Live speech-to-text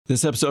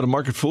This episode of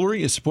Market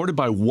Foolery is supported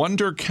by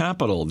Wonder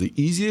Capital, the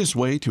easiest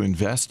way to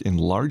invest in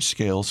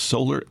large-scale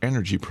solar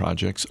energy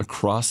projects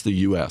across the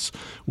U.S.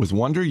 With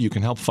Wonder, you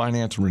can help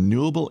finance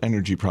renewable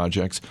energy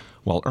projects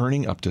while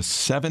earning up to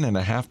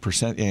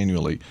 7.5%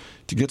 annually.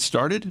 To get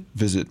started,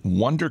 visit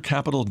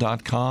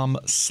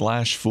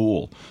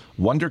wondercapital.com/fool.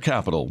 Wonder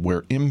Capital,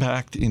 where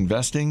impact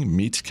investing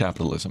meets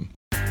capitalism.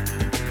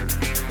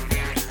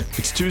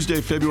 It's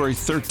Tuesday, February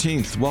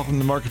 13th. Welcome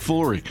to Market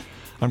Foolery.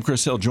 I'm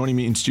Chris Hill. Joining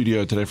me in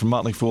studio today from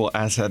Motley Fool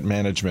Asset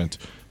Management,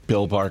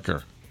 Bill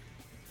Barker.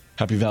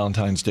 Happy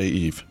Valentine's Day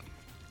Eve.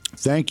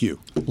 Thank you.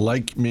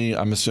 Like me,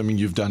 I'm assuming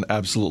you've done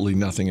absolutely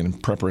nothing in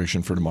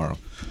preparation for tomorrow.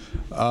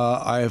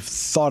 I have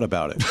thought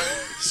about it,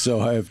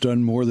 so I have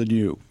done more than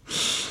you.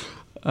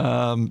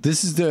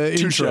 This is the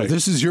intro.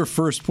 This is your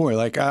first point.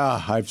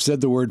 I've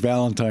said the word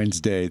Valentine's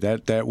Day.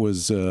 That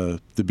was the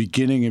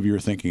beginning of your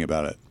thinking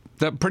about it.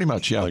 That pretty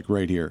much, yeah. Like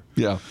right here.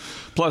 Yeah.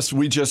 Plus,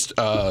 we just,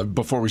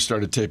 before we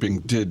started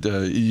taping,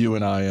 you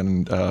and I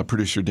and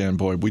producer Dan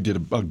Boyd, we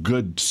did a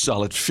good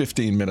solid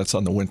 15 minutes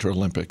on the Winter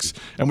Olympics.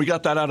 And we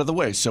got that out of the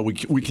way, so we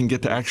can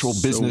get to actual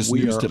business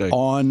news today. We are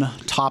on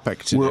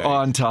topic today. We're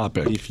on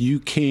topic. If you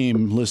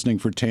came listening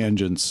for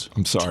tangents,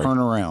 I'm sorry. Turn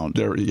around.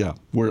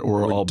 We're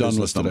all done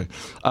business today.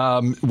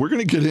 We're going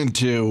to get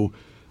into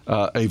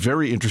a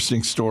very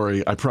interesting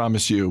story, I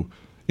promise you,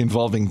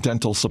 involving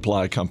dental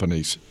supply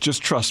companies.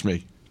 Just trust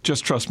me.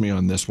 Just trust me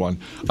on this one.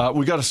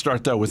 We got to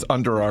start, though, with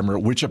Under Armour,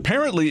 which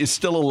apparently is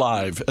still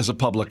alive as a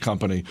public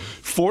company.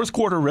 Fourth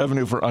quarter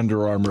revenue for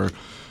Under Armour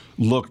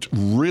looked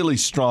really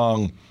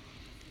strong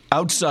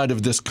outside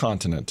of this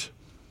continent.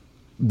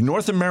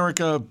 North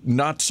America,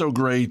 not so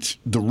great.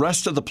 The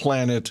rest of the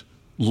planet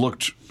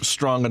looked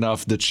strong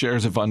enough that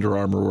shares of Under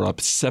Armour were up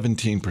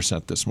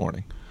 17% this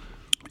morning.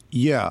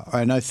 Yeah,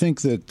 and I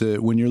think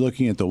that when you're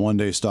looking at the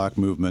one-day stock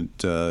movement,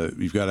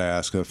 you've got to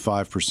ask a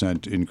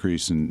 5%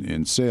 increase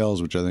in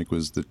sales, which I think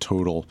was the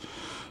total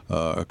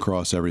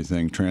across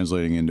everything,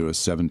 translating into a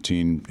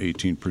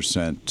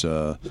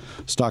 18%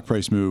 stock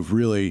price move.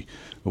 Really,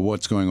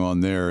 what's going on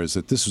there is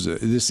that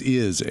this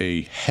is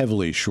a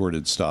heavily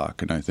shorted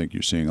stock, and I think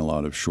you're seeing a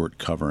lot of short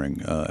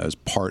covering as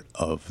part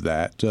of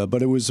that.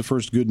 But it was the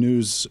first good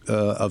news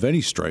of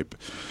any stripe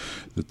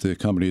that the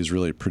company has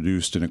really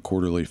produced in a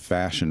quarterly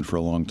fashion for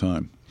a long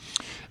time.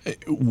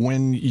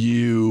 When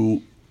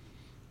you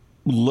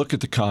look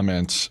at the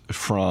comments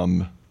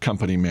from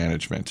company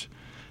management,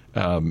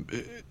 and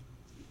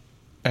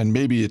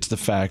maybe it's the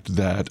fact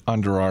that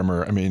Under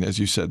Armour, I mean, as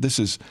you said,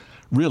 it's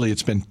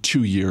been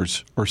 2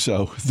 years or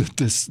so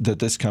that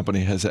this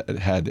company has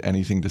had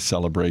anything to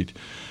celebrate.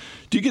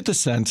 Do you get the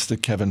sense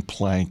that Kevin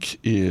Plank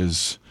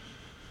is,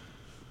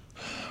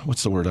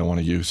 what's the word I want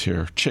to use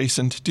here?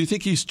 Chastened? Do you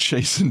think he's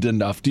chastened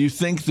enough? Do you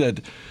think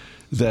that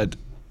the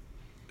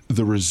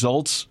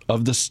results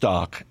of the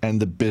stock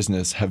and the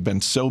business have been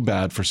so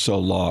bad for so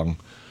long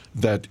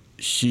that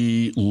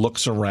he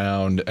looks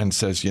around and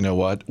says, you know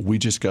what, we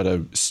just got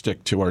to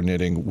stick to our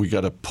knitting. We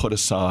got to put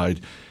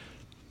aside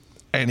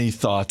any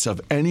thoughts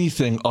of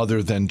anything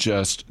other than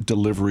just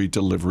delivery?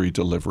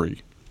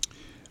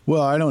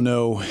 Well, I don't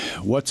know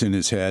what's in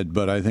his head,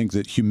 but I think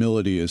that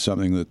humility is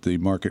something that the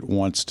market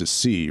wants to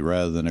see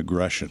rather than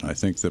aggression. I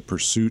think the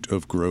pursuit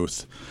of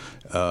growth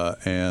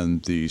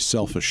and the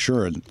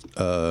self-assurance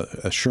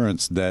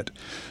that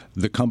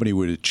the company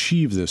would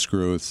achieve this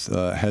growth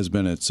has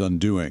been its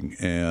undoing.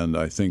 And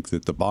I think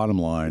that the bottom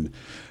line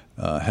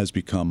has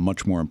become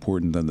much more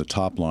important than the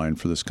top line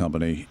for this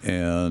company.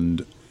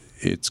 And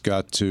it's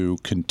got to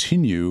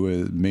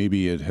continue.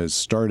 Maybe it has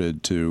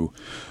started to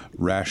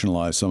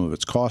rationalize some of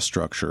its cost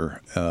structure,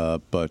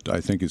 but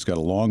I think it's got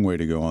a long way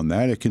to go on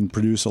that. It can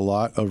produce a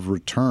lot of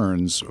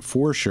returns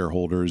for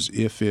shareholders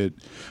if it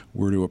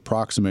were to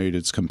approximate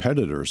its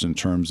competitors in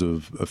terms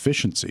of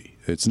efficiency.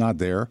 It's not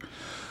there.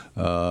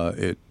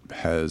 It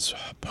has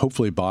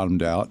hopefully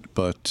bottomed out,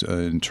 but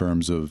in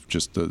terms of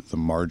just the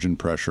margin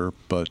pressure.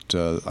 But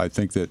I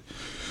think that,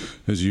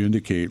 as you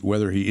indicate,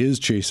 whether he is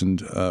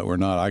chastened or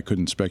not, I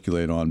couldn't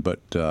speculate on.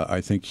 But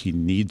I think he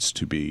needs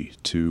to be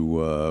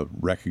to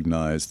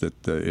recognize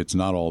that it's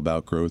not all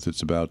about growth;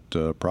 it's about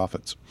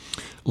profits.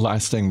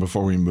 Last thing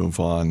before we move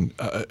on,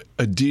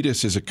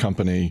 Adidas is a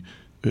company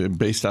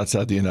based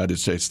outside the United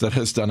States that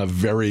has done a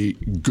very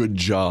good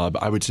job,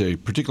 I would say,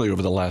 particularly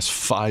over the last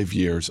 5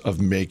 years,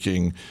 of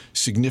making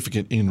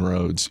significant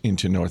inroads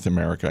into North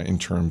America in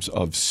terms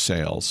of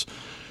sales.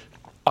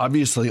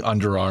 Obviously,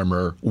 Under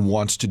Armour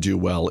wants to do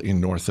well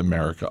in North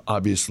America.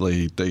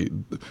 Obviously,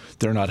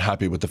 they're not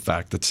happy with the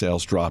fact that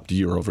sales dropped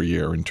year over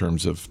year in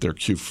terms of their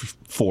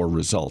Q4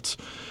 results.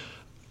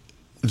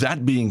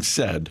 That being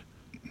said,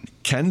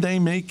 can they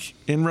make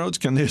inroads?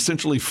 Can they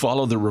essentially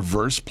follow the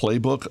reverse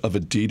playbook of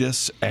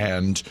Adidas?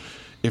 And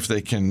if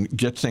they can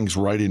get things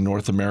right in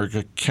North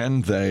America,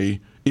 can they?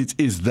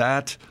 Is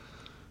that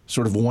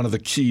sort of one of the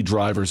key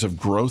drivers of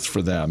growth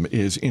for them,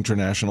 is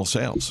international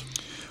sales?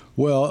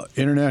 Well,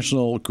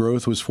 international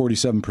growth was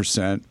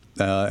 47%.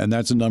 And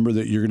that's a number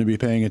that you're going to be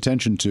paying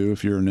attention to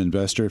if you're an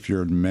investor, if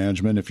you're in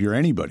management, if you're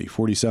anybody.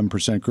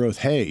 47% growth.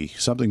 Hey,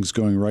 something's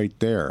going right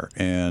there.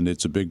 And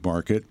it's a big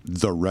market.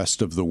 The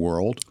rest of the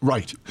world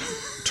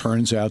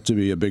turns out to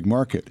be a big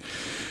market.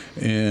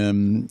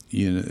 And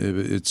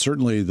it's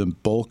certainly the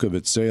bulk of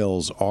its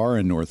sales are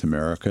in North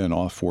America, and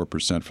off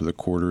 4% for the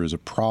quarter is a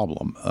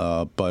problem.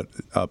 But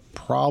a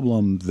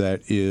problem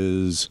that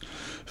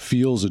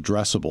feels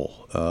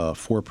addressable.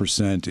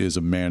 4% is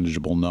a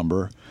manageable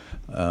number.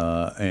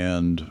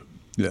 And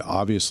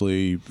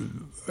obviously,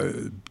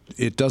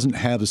 it doesn't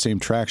have the same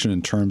traction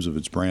in terms of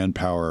its brand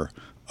power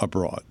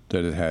abroad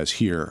that it has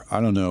here. I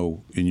don't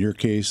know, in your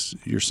case,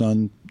 your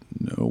son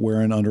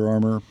wearing Under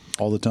Armour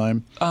all the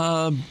time?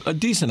 A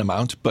decent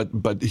amount,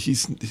 but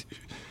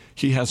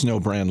he has no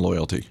brand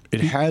loyalty.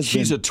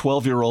 He's a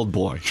 12-year-old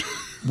boy.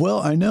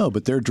 Well, I know,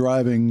 but they're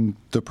driving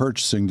the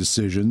purchasing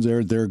decisions.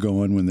 They're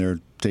going when they're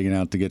taken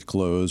out to get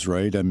clothes,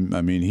 right? I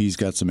mean, he's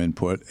got some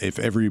input. If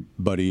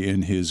everybody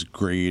in his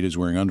grade is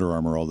wearing Under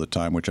Armour all the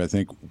time, which I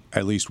think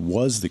at least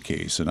was the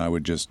case, and I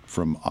would just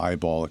from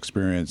eyeball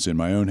experience in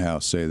my own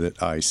house say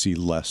that I see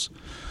less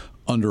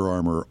Under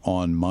Armour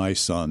on my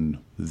son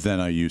than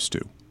I used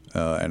to.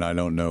 And I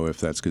don't know if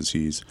that's because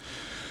he's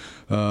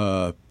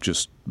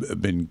just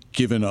been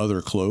given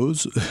other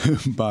clothes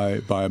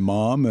by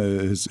mom,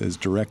 has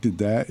directed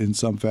that in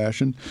some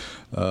fashion,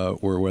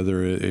 or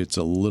whether it's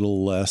a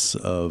little less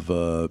of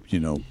the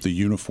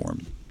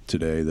uniform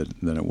today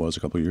than it was a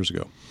couple of years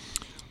ago.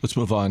 Let's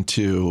move on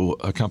to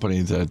a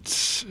company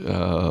that's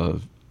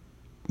definitely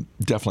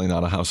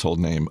not a household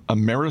name,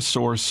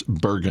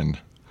 AmerisourceBergen.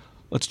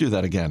 Let's do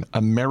that again.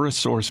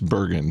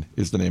 AmerisourceBergen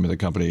is the name of the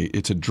company.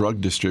 It's a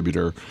drug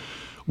distributor.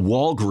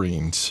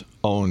 Walgreens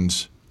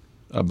owns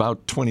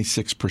about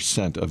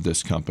 26% of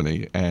this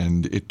company,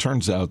 and it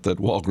turns out that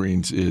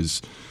Walgreens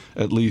is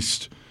at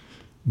least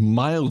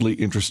mildly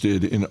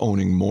interested in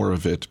owning more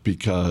of it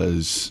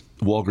because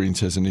Walgreens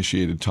has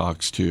initiated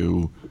talks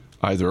to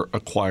either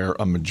acquire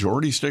a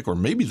majority stake or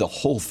maybe the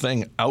whole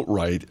thing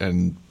outright,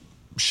 and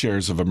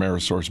shares of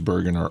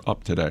AmerisourceBergen are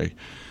up today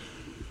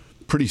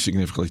pretty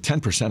significantly,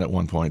 10% at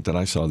one point that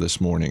I saw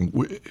this morning.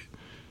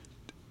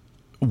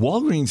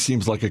 Walgreens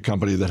seems like a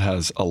company that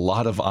has a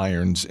lot of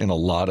irons in a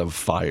lot of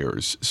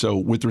fires. So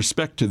with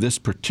respect to this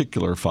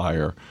particular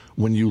fire,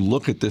 when you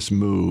look at this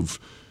move,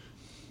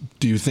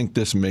 do you think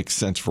this makes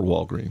sense for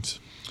Walgreens?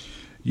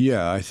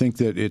 Yeah, I think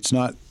that it's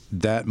not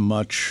that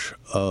much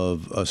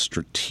of a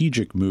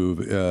strategic move.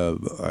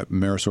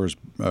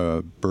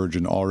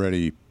 AmerisourceBergen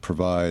already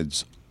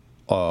provides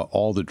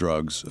all the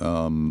drugs.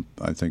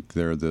 I think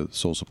they're the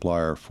sole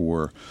supplier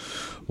for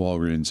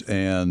Walgreens.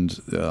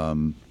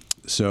 And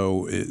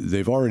so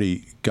they've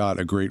already got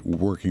a great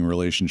working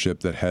relationship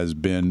that has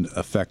been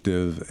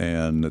effective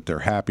and that they're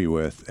happy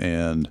with.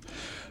 And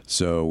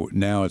so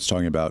now it's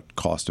talking about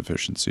cost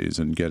efficiencies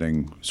and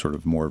getting sort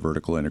of more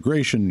vertical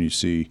integration. You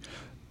see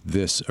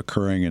this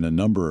occurring in a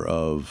number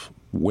of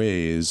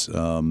ways.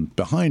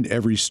 Behind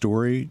every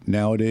story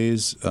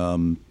nowadays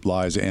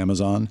lies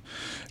Amazon.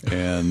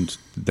 And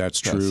that's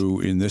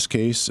true in this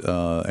case.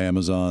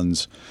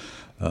 Amazon's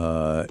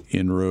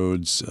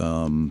inroads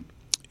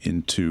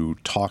into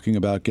talking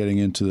about getting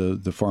into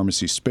the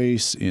pharmacy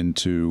space,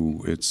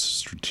 into its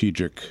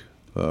strategic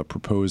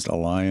proposed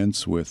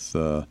alliance with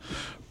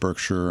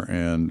Berkshire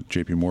and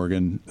JP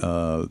Morgan.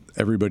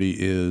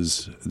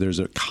 There's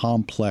a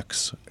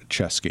complex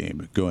chess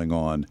game going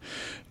on,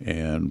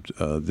 and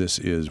this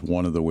is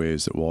one of the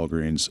ways that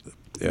Walgreens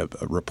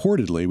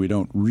reportedly, we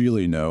don't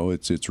really know,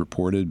 it's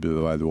reported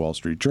by the Wall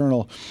Street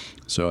Journal,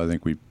 so I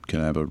think we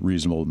can have a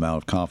reasonable amount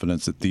of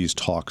confidence that these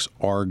talks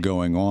are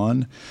going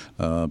on,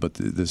 but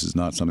this is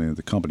not something that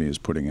the company is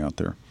putting out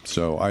there.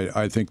 So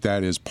I think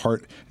that is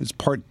part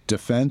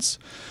defense,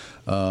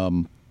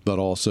 but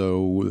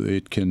also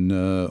it can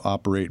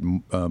operate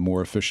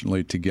more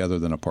efficiently together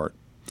than apart.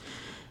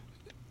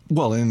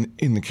 Well, in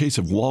the case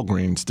of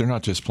Walgreens, they're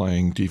not just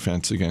playing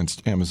defense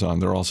against Amazon,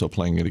 they're also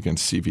playing it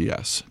against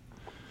CVS.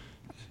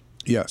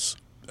 Yes.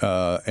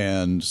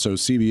 And so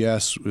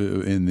CVS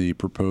in the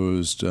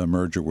proposed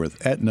merger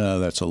with Aetna,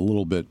 that's a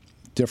little bit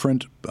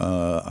different.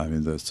 I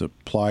mean, the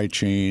supply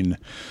chain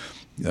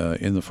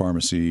in the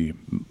pharmacy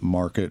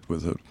market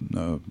with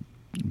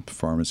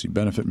pharmacy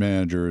benefit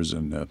managers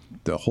and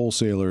the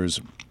wholesalers,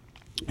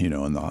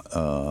 and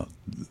the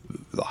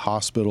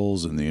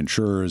hospitals and the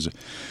insurers.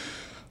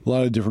 A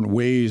lot of different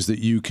ways that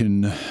you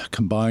can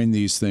combine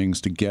these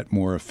things to get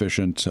more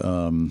efficient.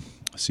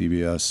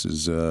 CVS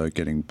is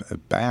getting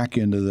back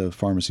into the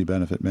pharmacy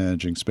benefit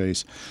managing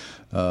space.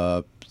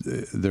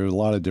 There are a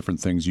lot of different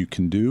things you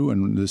can do,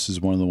 and this is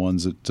one of the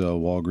ones that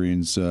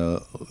Walgreens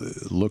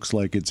looks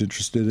like it's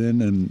interested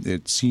in, and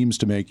it seems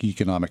to make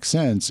economic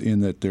sense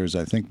in that there's,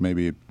 I think,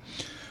 maybe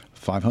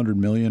 $500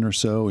 million or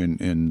so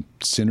in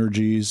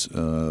synergies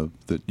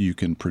that you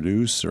can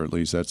produce, or at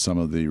least that's some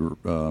of the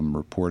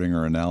reporting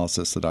or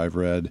analysis that I've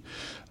read.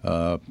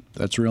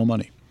 That's real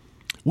money.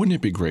 Wouldn't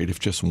it be great if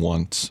just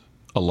once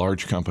a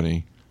large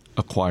company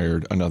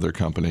acquired another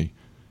company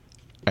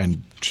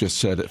and just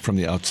said it from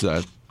the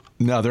outset,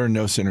 No, there are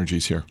no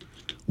synergies here.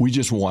 We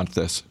just want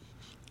this.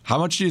 How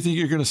much do you think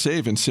you're going to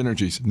save in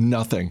synergies?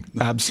 Nothing.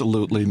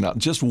 Absolutely not.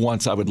 Just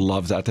once, I would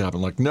love that to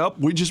happen. Like, nope,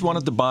 we just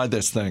wanted to buy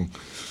this thing.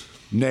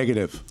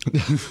 Negative.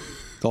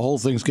 The whole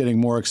thing's getting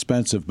more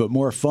expensive, but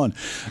more fun.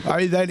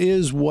 That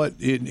is what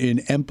in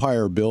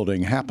empire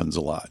building happens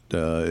a lot.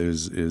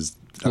 Is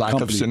lack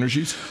of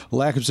synergies?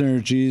 Lack of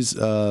synergies.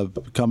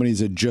 Companies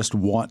that just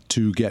want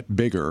to get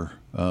bigger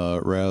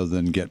rather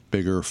than get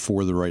bigger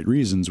for the right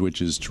reasons,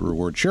 which is to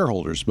reward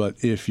shareholders. But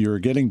if you're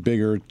getting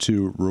bigger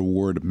to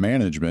reward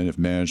management, if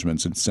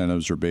management's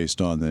incentives are based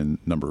on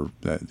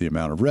the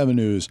amount of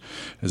revenues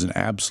as an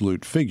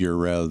absolute figure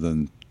rather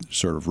than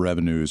sort of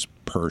revenues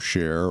per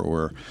share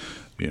or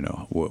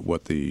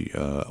what the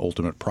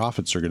ultimate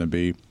profits are going to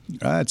be,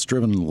 it's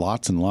driven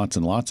lots and lots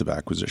and lots of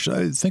acquisitions.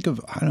 I think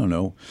of, I don't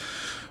know,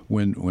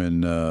 when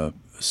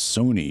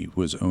Sony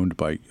was owned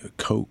by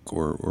Coke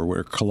or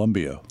where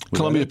Columbia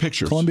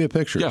Pictures. Columbia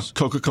Pictures. Yeah,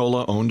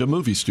 Coca-Cola owned a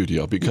movie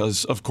studio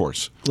because, of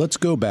course. Let's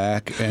go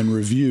back and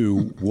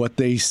review what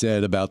they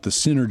said about the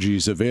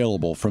synergies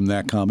available from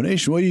that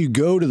combination. Well, you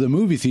go to the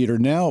movie theater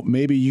now,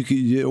 maybe you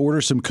could order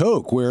some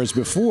Coke, whereas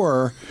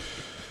before...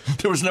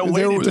 There was no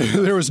way.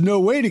 There was no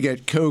way to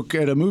get Coke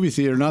at a movie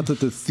theater. Not that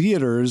the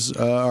theaters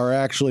are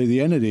actually the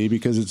entity,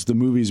 because it's the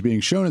movies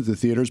being shown at the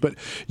theaters. But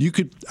you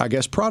could, I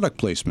guess, product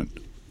placement.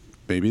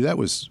 Maybe that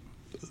was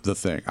the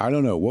thing. I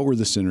don't know. What were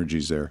the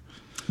synergies there?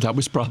 That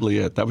was probably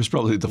it. That was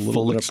probably the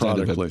full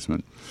extent of it.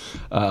 Placement.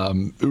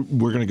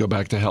 We're going to go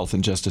back to health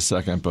in just a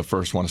second, but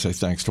first, I want to say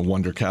thanks to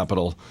Wonder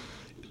Capital.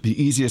 The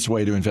easiest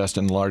way to invest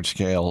in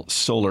large-scale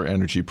solar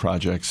energy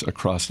projects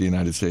across the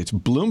United States.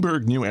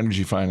 Bloomberg New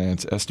Energy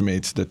Finance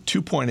estimates that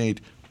 $2.8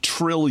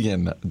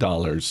 trillion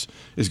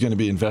is going to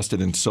be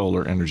invested in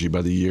solar energy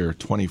by the year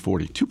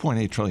 2040.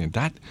 $2.8 trillion.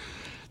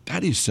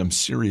 That is some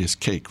serious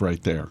cake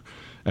right there.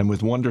 And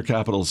with Wonder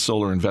Capital's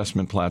solar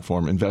investment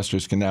platform,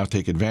 investors can now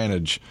take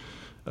advantage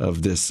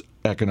of this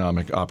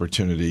economic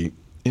opportunity.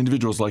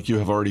 Individuals like you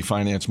have already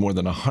financed more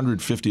than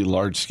 150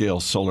 large-scale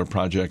solar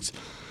projects.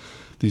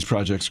 These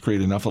projects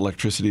create enough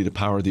electricity to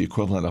power the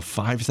equivalent of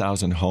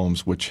 5,000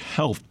 homes, which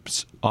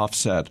helps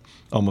offset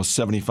almost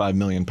 75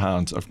 million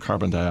pounds of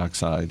carbon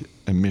dioxide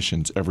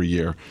emissions every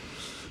year.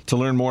 To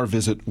learn more,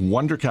 visit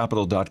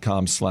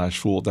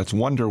wondercapital.com/fool. That's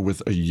Wonder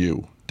with a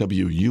U,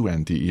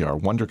 WUNDER,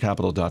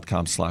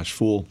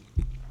 wondercapital.com/fool.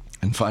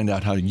 And find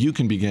out how you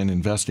can begin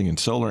investing in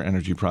solar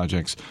energy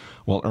projects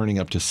while earning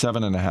up to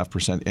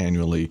 7.5%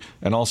 annually,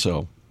 and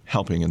also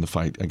helping in the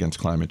fight against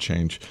climate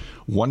change.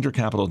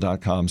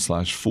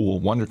 wondercapital.com/fool.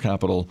 Wonder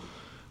Capital,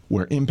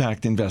 where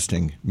impact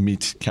investing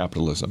meets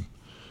capitalism.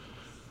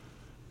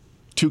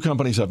 Two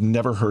companies I've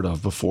never heard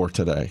of before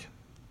today: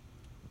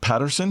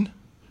 Patterson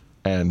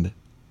and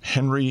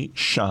Henry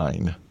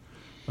Schein.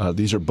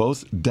 These are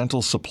both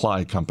dental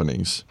supply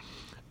companies,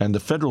 and the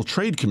Federal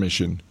Trade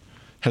Commission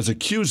has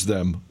accused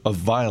them of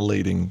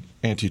violating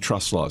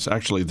antitrust laws.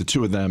 Actually, the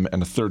two of them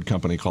and a third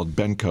company called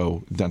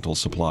Benco Dental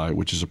Supply,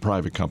 which is a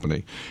private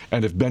company.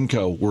 And if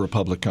Benco were a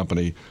public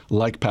company,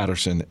 like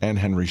Patterson and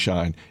Henry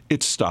Schein,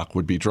 its stock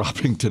would be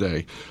dropping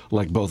today,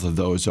 like both of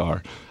those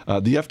are.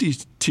 The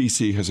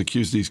FTC has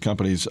accused these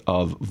companies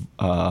of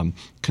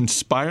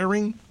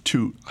conspiring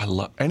to,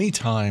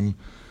 anytime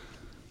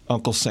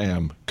Uncle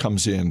Sam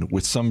comes in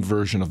with some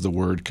version of the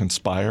word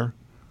conspire,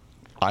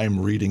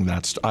 I'm reading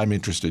that. I'm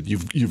interested.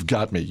 You've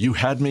got me. You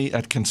had me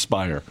at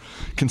conspire.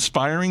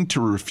 Conspiring to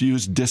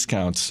refuse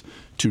discounts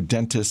to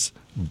dentists'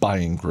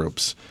 buying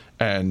groups.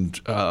 And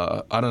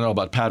I don't know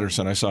about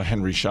Patterson. I saw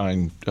Henry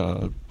Schein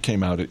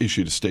came out and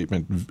issued a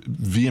statement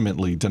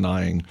vehemently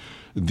denying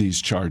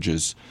these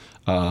charges.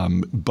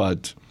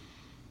 But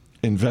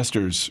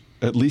investors,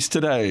 at least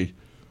today,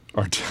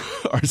 are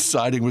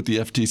siding with the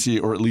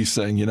FTC, or at least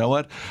saying, you know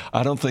what?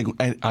 I don't think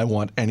I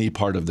want any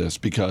part of this,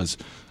 because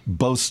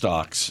both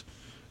stocks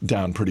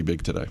down pretty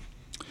big today.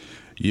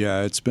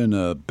 Yeah, it's been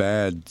a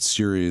bad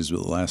series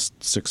of the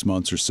last 6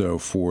 months or so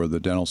for the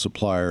dental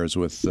suppliers,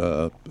 with,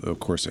 of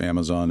course,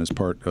 Amazon as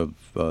part of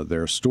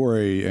their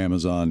story.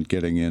 Amazon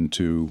getting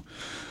into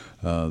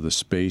the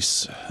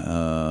space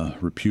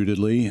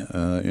reputedly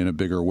in a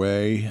bigger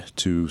way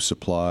to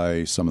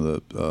supply some of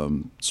the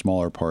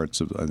smaller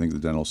parts of, I think, the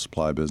dental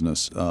supply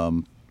business.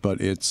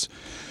 But it's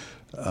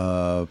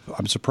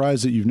I'm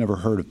surprised that you've never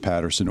heard of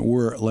Patterson.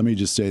 Or let me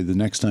just say, the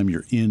next time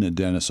you're in a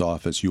dentist's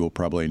office, you will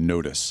probably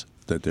notice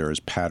that there is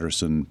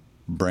Patterson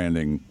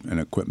branding and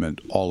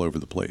equipment all over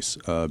the place,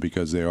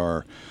 because they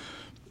are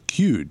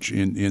huge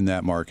in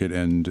that market,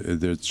 and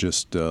it's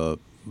just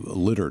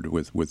littered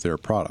with their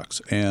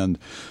products. And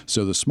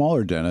so the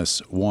smaller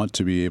dentists want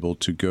to be able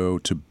to go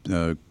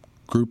to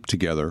group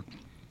together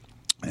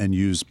and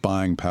use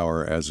buying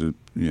power as a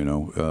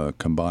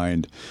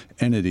combined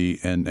entity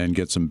and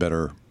get some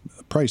better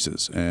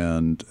prices.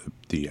 And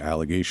the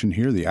allegation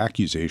here, the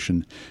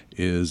accusation,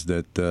 is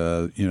that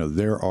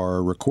there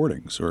are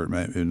recordings, or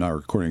not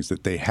recordings,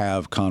 that they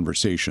have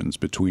conversations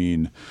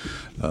between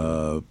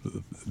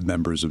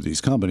members of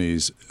these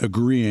companies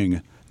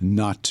agreeing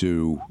not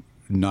to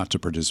not to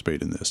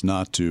participate in this,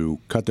 not to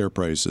cut their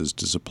prices,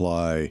 to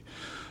supply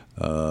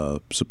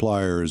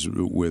suppliers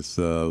with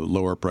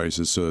lower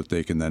prices so that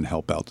they can then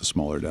help out the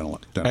smaller dental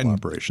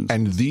operations.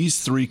 And these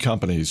three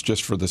companies,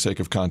 just for the sake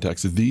of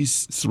context,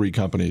 these three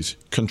companies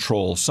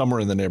control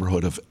somewhere in the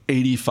neighborhood of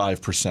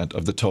 85%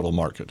 of the total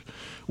market,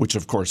 which,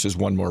 of course, is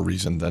one more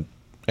reason that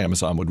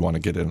Amazon would want to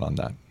get in on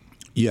that.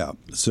 Yeah.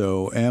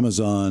 So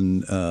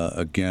Amazon,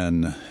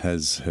 again,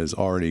 has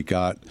already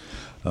got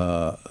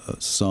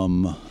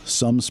some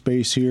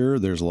space here.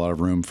 There's a lot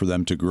of room for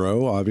them to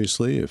grow,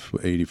 obviously, if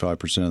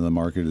 85% of the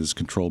market is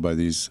controlled by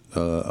these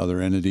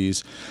other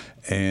entities.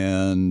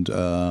 And,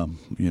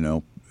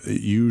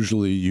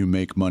 usually you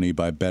make money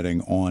by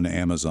betting on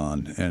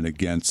Amazon and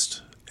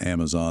against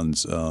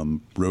Amazon's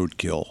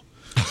roadkill.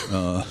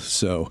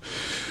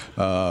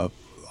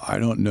 I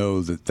don't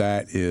know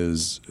that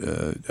is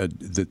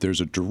that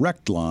there's a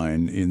direct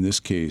line in this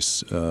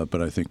case,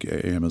 but I think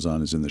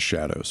Amazon is in the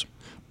shadows.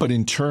 But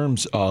in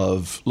terms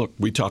of, look,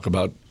 we talk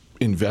about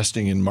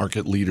investing in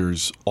market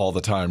leaders all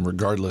the time,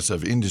 regardless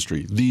of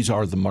industry. These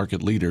are the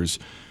market leaders.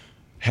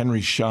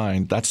 Henry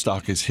Schein, that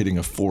stock is hitting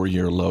a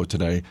 4-year low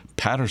today.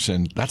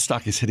 Patterson, that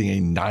stock is hitting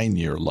a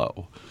 9-year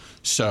low.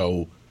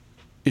 So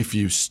if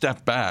you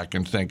step back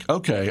and think,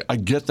 okay, I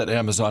get that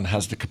Amazon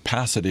has the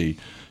capacity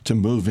to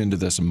move into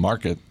this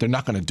market. They're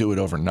not going to do it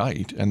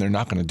overnight, and they're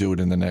not going to do it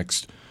in the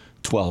next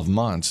 12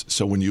 months.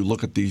 So when you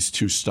look at these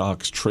two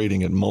stocks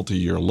trading at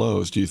multi-year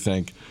lows, do you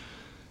think,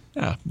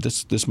 yeah,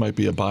 this might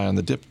be a buy on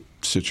the dip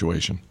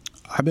situation?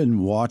 I've been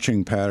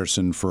watching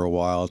Patterson for a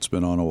while. It's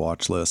been on a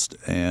watch list,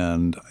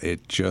 and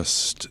it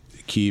just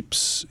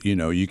keeps,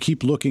 you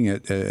keep looking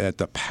at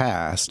the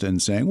past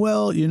and saying,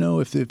 well,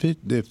 if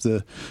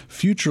the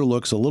future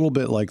looks a little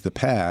bit like the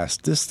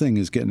past, this thing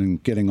is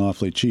getting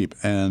awfully cheap.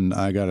 And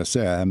I got to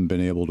say, I haven't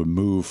been able to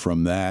move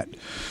from that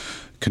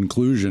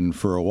conclusion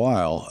for a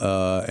while,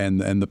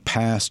 and the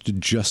past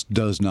just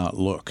does not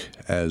look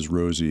as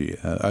rosy.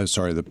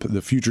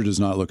 The future does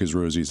not look as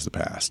rosy as the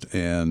past,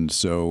 and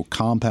so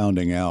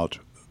compounding out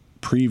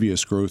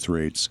previous growth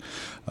rates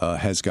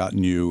has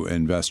gotten you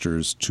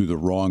investors to the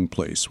wrong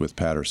place with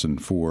Patterson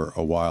for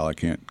a while. I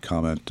can't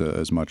comment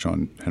as much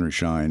on Henry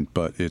Schein,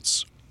 but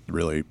it's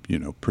really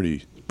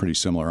pretty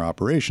similar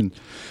operation,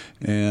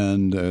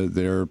 and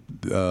they're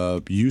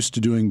used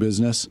to doing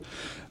business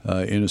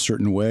in a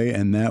certain way,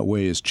 and that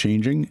way is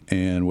changing.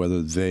 And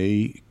whether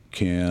they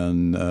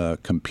can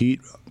compete,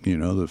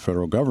 the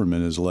federal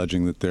government is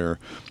alleging that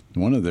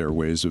one of their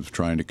ways of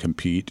trying to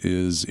compete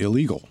is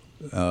illegal.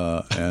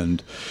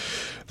 And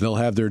they'll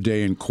have their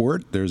day in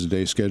court. There's a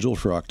day scheduled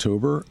for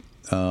October,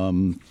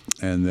 and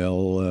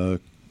they'll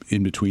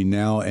in between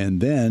now and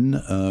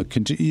then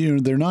continue.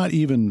 They're not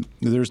even.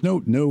 There's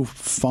no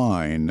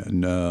fine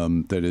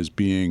that is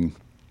being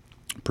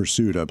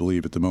pursued, I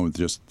believe, at the moment.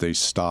 Just they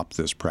stop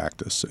this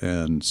practice,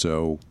 and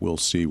so we'll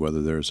see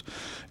whether there's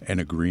an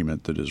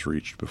agreement that is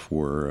reached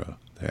before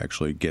they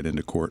actually get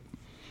into court.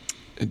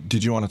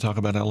 Did you want to talk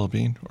about LL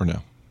Bean or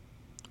no?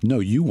 No,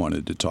 you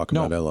wanted to talk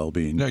about LL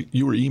Bean. No,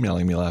 you were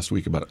emailing me last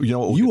week about it.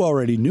 You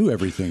already knew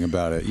everything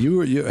about it.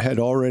 You had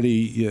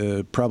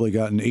already probably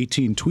gotten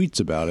 18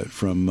 tweets about it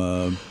from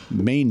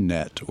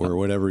MainNet or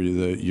whatever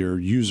your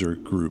user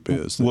group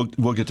is.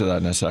 We'll get to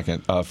that in a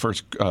second.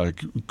 First,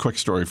 quick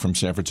story from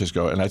San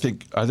Francisco, and I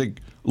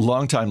think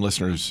longtime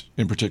listeners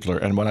in particular,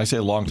 and when I say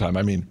long time,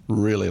 I mean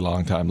really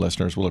long time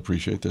listeners will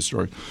appreciate this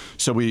story.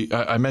 So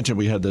I mentioned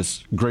we had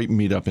this great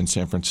meetup in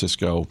San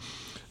Francisco.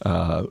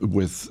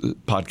 With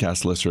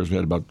podcast listeners, we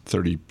had about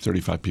 30,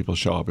 35 people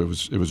show up. It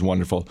was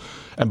wonderful.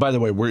 And by the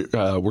way,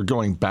 we're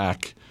going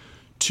back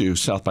to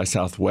South by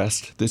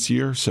Southwest this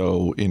year.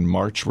 So in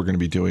March, we're going to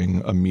be doing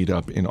a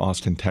meetup in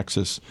Austin,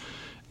 Texas.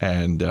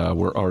 And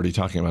we're already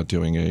talking about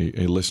doing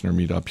a listener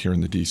meetup here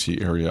in the D.C.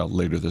 area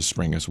later this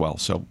spring as well.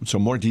 So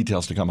more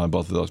details to come on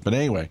both of those. But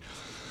anyway,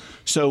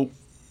 so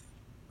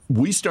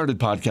we started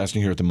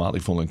podcasting here at The Motley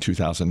Fool in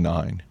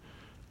 2009.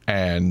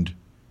 And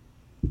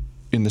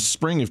in the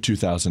spring of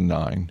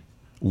 2009,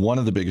 one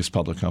of the biggest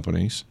public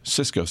companies,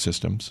 Cisco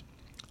Systems,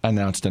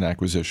 announced an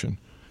acquisition.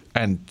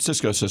 And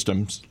Cisco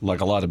Systems,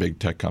 like a lot of big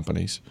tech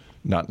companies,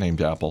 not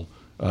named Apple,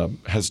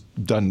 has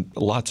done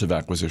lots of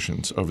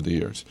acquisitions over the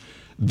years.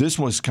 This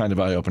was kind of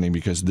eye-opening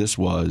because this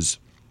was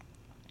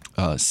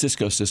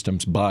Cisco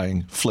Systems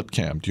buying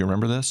FlipCam. Do you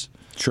remember this?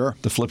 Sure.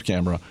 The Flip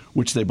camera,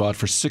 which they bought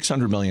for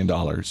 $600 million.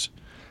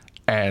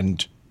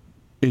 And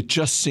it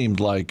just seemed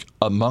like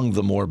among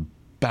the more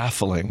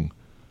baffling.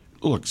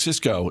 Look,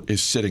 Cisco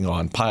is sitting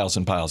on piles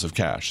and piles of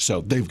cash,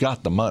 so they've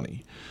got the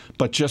money.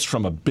 But just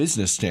from a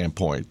business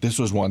standpoint, this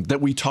was one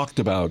that we talked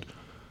about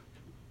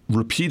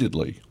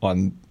repeatedly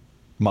on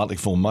Motley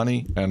Fool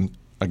Money and,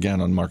 again,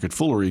 on Market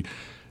Foolery.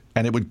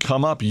 And it would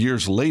come up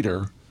years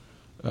later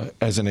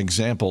as an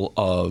example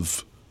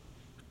of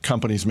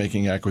companies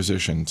making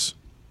acquisitions.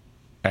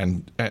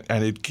 And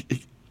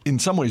in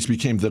some ways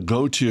became the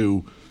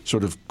go-to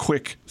sort of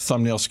quick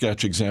thumbnail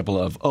sketch example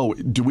of, oh,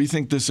 do we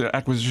think this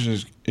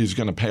acquisition is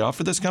going to pay off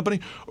for this company?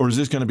 Or is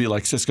this going to be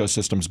like Cisco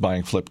Systems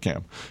buying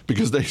Flipcam?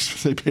 Because they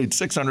paid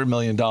 $600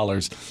 million,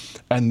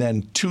 and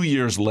then 2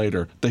 years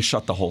later, they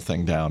shut the whole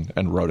thing down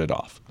and wrote it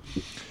off.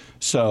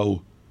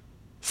 So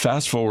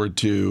fast forward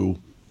to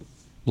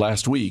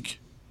last week,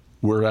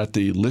 we're at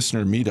the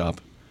listener meetup,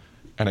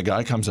 and a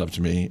guy comes up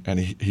to me, and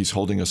he's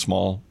holding a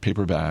small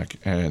paper bag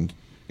and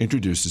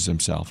introduces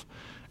himself.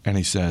 And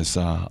he says,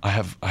 I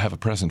have a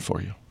present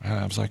for you. And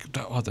I was like,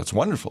 oh, that's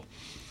wonderful.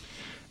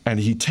 And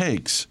he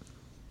takes,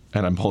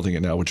 and I'm holding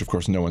it now, which of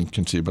course no one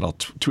can see, but I'll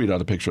tweet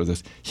out a picture of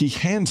this. He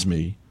hands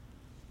me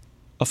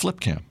a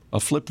Flipcam,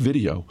 a Flip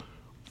Video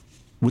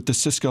with the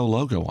Cisco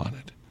logo on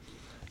it.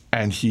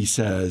 And he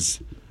says,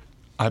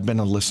 I've been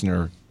a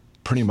listener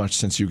pretty much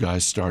since you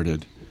guys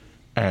started,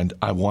 and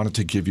I wanted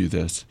to give you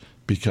this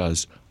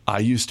because I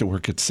used to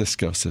work at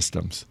Cisco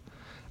Systems,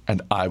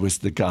 and I was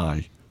the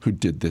guy who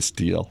did this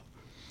deal.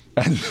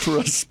 And for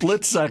a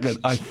split second,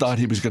 I thought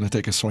he was going to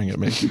take a swing at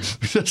me,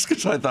 just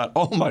because I thought,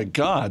 "Oh my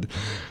God,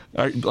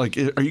 are you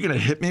going to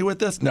hit me with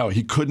this?" No,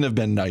 he couldn't have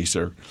been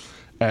nicer.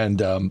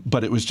 And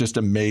but it was just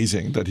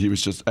amazing that he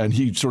was and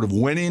he sort of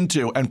went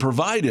into and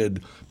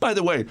provided. By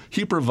the way,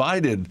 he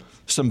provided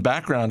some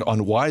background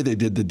on why they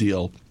did the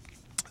deal.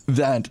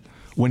 That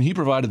when he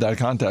provided that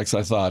context,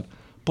 I thought,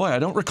 boy, I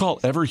don't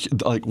recall ever,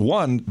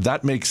 one,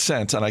 that makes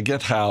sense, and I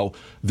get how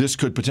this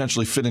could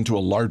potentially fit into a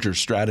larger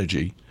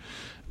strategy.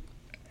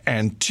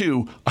 And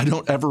two, I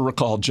don't ever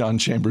recall John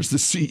Chambers, the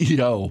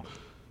CEO,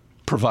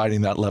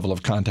 providing that level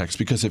of context,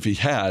 because if he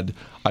had,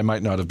 I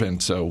might not have been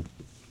so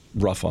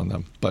rough on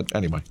them. But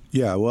anyway.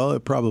 Yeah, well,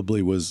 it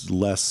probably was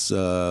less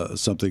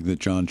something that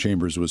John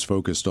Chambers was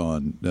focused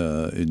on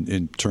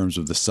in terms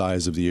of the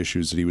size of the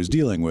issues that he was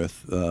dealing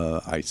with,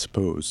 I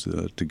suppose,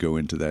 to go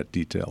into that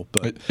detail.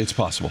 But it's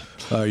possible.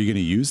 Are you going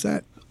to use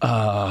that?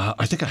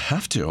 I think I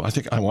have to. I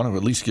think I want to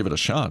at least give it a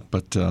shot.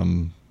 But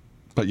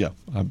yeah,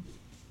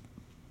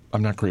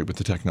 I'm not great with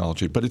the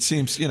technology, but it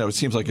seems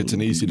like it's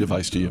an easy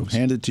device to use.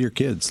 Hand it to your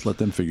kids. Let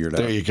them figure it out.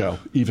 There you go.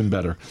 Even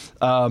better.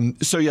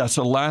 So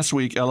last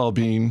week, LL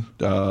Bean,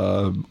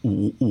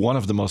 one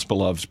of the most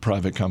beloved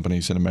private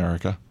companies in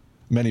America.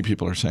 Many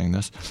people are saying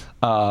this.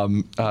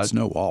 It's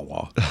no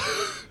Wawa.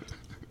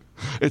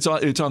 It's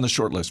on the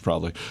short list,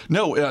 probably.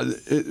 No,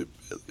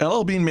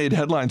 LL Bean made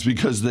headlines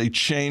because they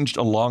changed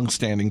a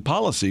long-standing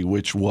policy,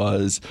 which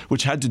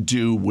had to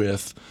do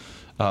with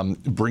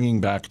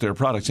bringing back their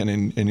products, and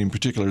in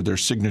particular their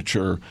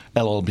signature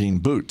LL Bean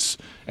boots.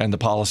 And the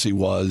policy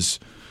was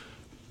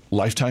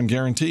lifetime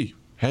guarantee.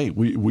 Hey,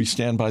 we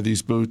stand by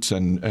these boots,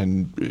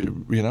 and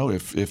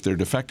if they're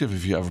defective,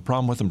 if you have a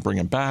problem with them, bring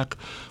them back.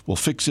 We'll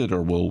fix it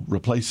or we'll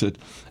replace it.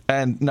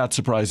 And not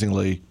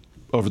surprisingly,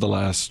 over the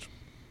last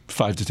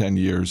 5 to 10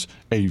 years,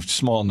 a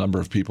small number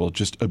of people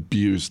just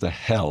abused the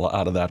hell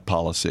out of that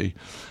policy.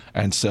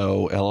 And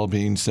so LL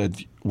Bean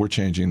said, we're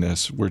changing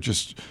this. We're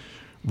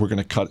going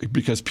to cut it,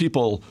 because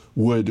people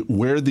would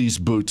wear these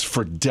boots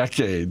for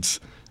decades,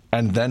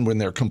 and then when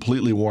they're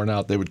completely worn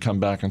out, they would come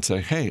back and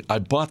say, hey, I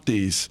bought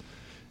these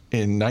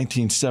in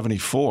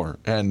 1974,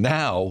 and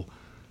now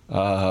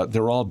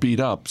they're all beat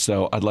up,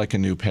 so I'd like a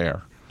new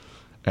pair.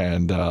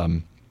 And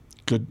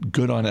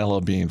good on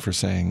LL Bean for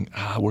saying,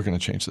 we're going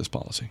to change this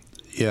policy.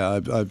 Yeah,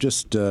 I've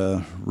just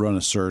run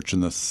a search,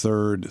 and the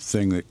third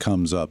thing that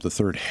comes up, the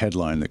third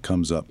headline that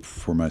comes up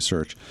for my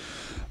search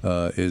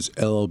is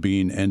LL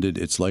Bean ended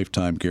its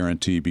lifetime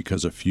guarantee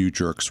because a few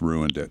jerks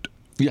ruined it.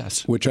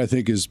 Yes. Which I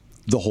think is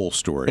the whole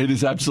story. It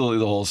is absolutely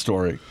the whole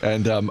story.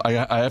 And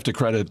I have to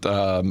credit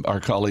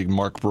our colleague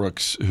Mark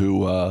Brooks,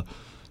 who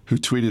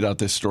tweeted out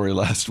this story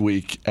last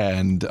week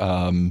and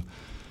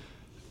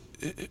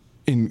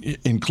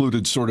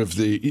included sort of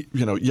the,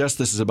 yes,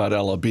 this is about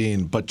LL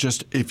Bean, but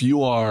just if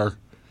you are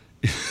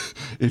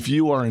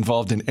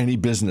involved in any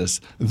business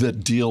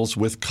that deals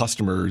with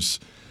customers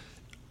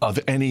of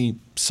any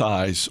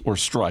size or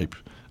stripe,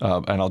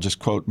 and I'll just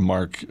quote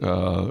Mark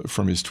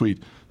from his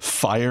tweet,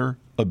 fire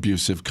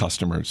abusive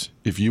customers.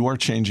 If you are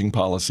changing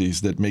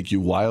policies that make you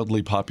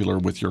wildly popular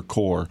with your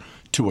core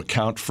to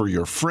account for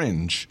your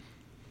fringe,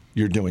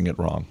 you're doing it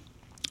wrong.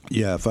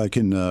 Yeah, if I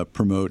can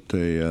promote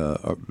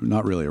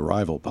not really a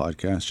rival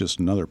podcast, just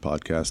another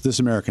podcast. This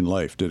American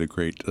Life did a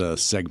great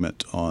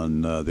segment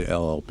on the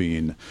LL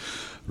Bean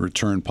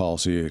return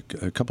policy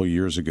a couple of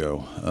years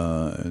ago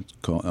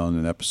on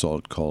an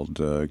episode called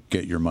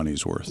 "Get Your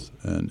Money's Worth,"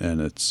 and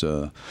it's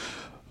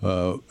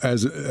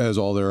as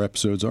all their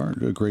episodes are,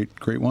 a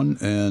great one.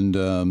 And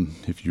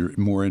if you're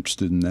more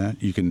interested in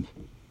that, you can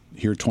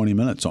hear 20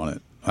 minutes on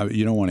it.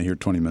 You don't want to hear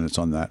 20 minutes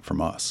on that from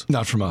us.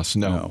 Not from us,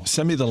 no.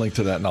 Send me the link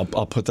to that, and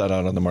I'll put that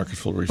out on the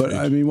Marketful Reef. But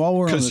I mean, while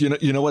we're because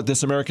you know what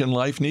this American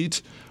Life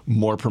needs?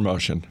 More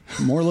promotion,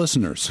 more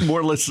listeners,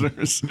 more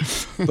listeners.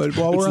 But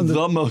while we're on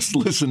the most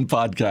listened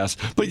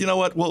podcast. But you know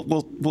what?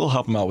 We'll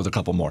help them out with a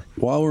couple more.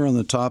 While we're on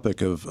the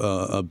topic of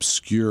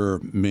obscure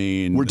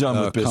Maine, we're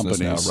done with business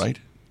companies now, right?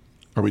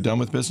 Are we done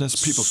with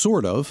business? People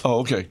sort of.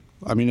 Oh, okay.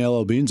 I mean,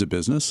 LL Bean's a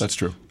business. That's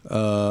true.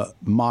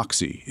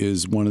 Moxie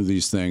is one of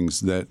these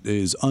things that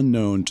is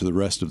unknown to the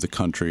rest of the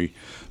country,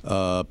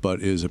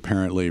 but is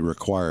apparently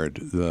required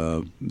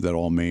that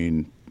all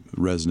Maine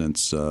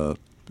residents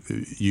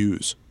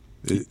use.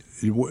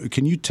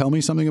 Can you tell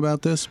me something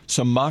about this?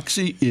 So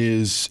Moxie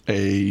is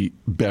a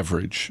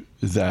beverage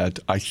that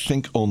I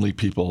think only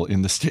people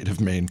in the state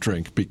of Maine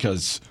drink,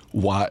 because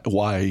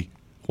why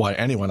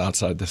anyone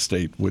outside the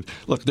state would.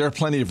 Look, there are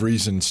plenty of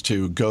reasons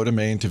to go to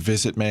Maine, to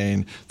visit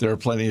Maine. There are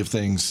plenty of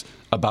things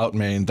about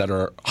Maine that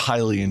are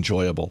highly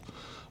enjoyable.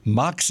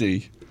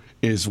 Moxie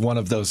is one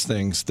of those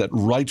things that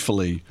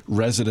rightfully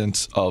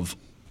residents of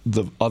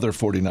the other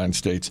 49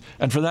 states,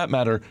 and for that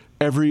matter,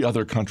 every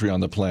other country on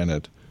the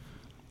planet,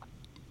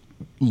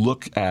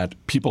 look at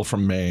people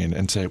from Maine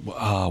and say,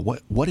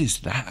 what is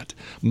that?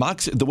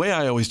 Moxie, the way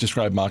I always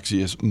describe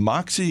Moxie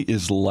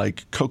is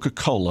like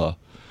Coca-Cola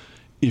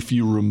if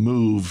you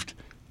removed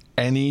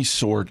any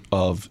sort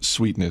of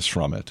sweetness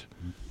from it.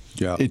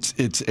 Yeah.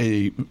 It's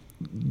a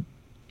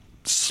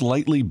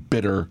slightly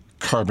bitter,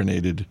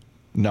 carbonated,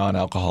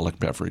 non-alcoholic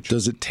beverage.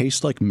 Does it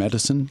taste like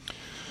medicine?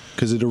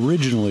 Because it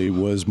originally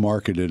was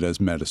marketed as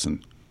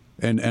medicine.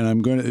 And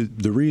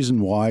the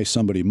reason why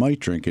somebody might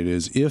drink it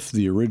is if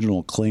the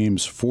original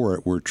claims for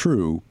it were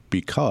true,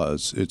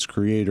 because its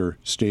creator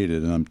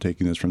stated, and I'm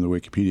taking this from the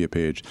Wikipedia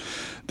page,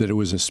 that it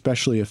was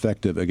especially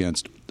effective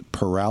against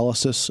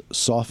paralysis,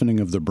 softening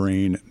of the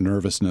brain,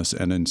 nervousness,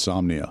 and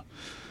insomnia.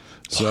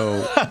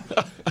 So,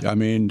 I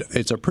mean,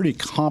 it's a pretty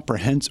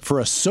comprehensive, for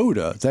a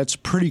soda, that's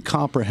pretty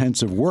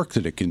comprehensive work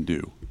that it can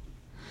do.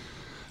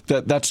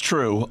 That's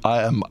true.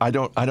 I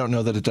don't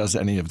know that it does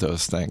any of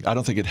those things. I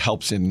don't think it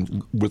helps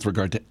with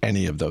regard to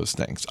any of those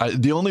things.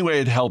 The only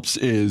way it helps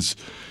is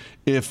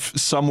if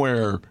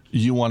somewhere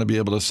you want to be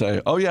able to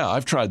say, oh, yeah,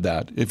 I've tried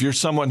that. If you're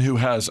someone who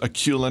has a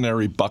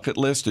culinary bucket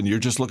list and you're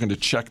just looking to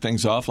check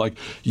things off, like,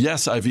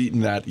 yes, I've eaten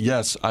that.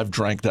 Yes, I've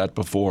drank that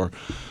before.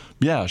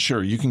 Yeah,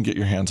 sure, you can get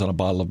your hands on a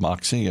bottle of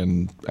Moxie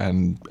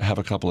and have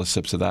a couple of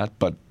sips of that,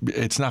 but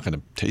it's not going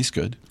to taste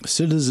good.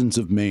 Citizens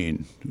of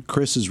Maine,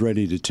 Chris is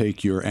ready to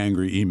take your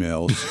angry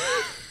emails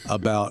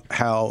about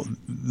how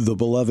the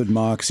beloved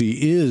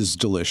Moxie is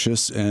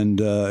delicious, and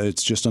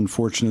it's just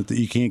unfortunate that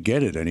you can't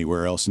get it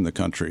anywhere else in the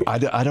country. I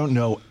don't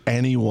know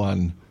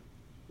anyone,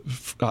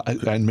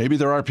 and maybe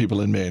there are people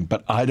in Maine,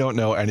 but I don't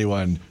know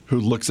anyone who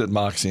looks at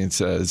Moxie and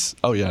says,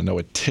 oh, yeah, no,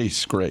 it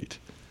tastes great.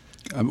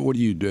 What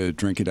do you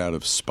drink it out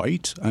of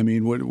spite? I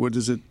mean, what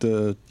is it?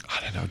 I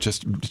don't know.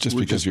 Just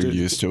because you're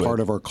used to it.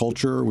 Part of our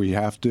culture, we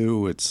have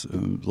to. It's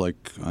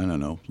like, I don't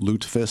know,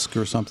 lutefisk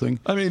or something.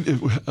 I mean,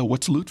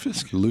 what's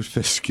lutefisk?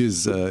 Lutefisk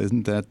is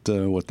isn't that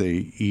what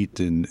they eat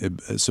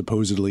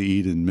supposedly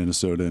eat in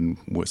Minnesota and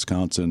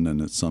Wisconsin,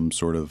 and it's some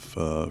sort of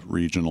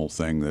regional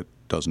thing that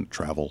doesn't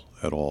travel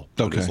at all.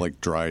 Okay. It's like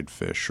dried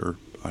fish, or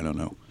I don't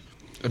know.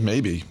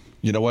 Maybe.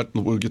 You know what?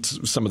 We'll get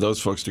some of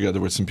those folks together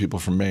with some people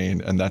from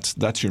Maine, and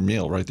that's your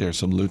meal right there,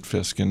 some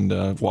lutefisk,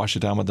 and wash it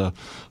down with a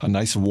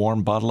nice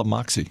warm bottle of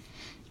Moxie.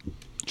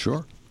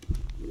 Sure.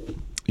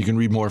 You can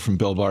read more from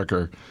Bill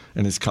Barker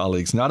and his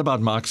colleagues, not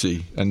about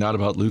Moxie and not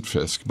about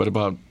lutefisk, but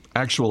about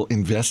actual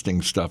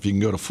investing stuff. You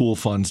can go to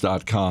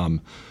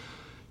foolfunds.com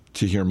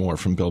to hear more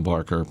from Bill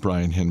Barker,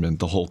 Brian Hinman,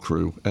 the whole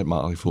crew at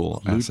Motley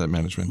Fool Asset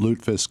Management.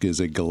 Lutefisk is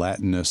a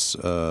gelatinous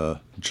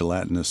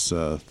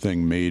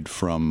thing made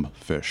from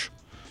fish.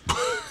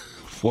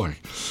 Boy,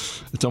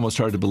 it's almost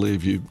hard to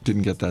believe you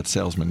didn't get that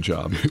salesman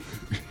job.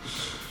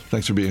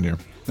 Thanks for being here.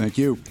 Thank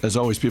you. As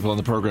always, people on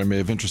the program may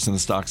have interest in the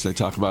stocks they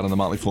talk about on the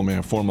Motley Fool may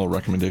have formal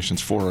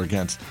recommendations for or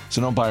against. So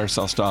don't buy or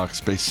sell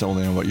stocks based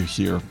solely on what you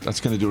hear. That's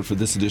going to do it for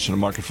this edition of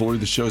Market Foolery.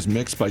 The show is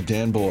mixed by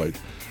Dan Boyd.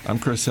 I'm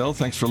Chris Hill.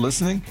 Thanks for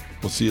listening.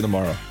 We'll see you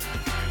tomorrow.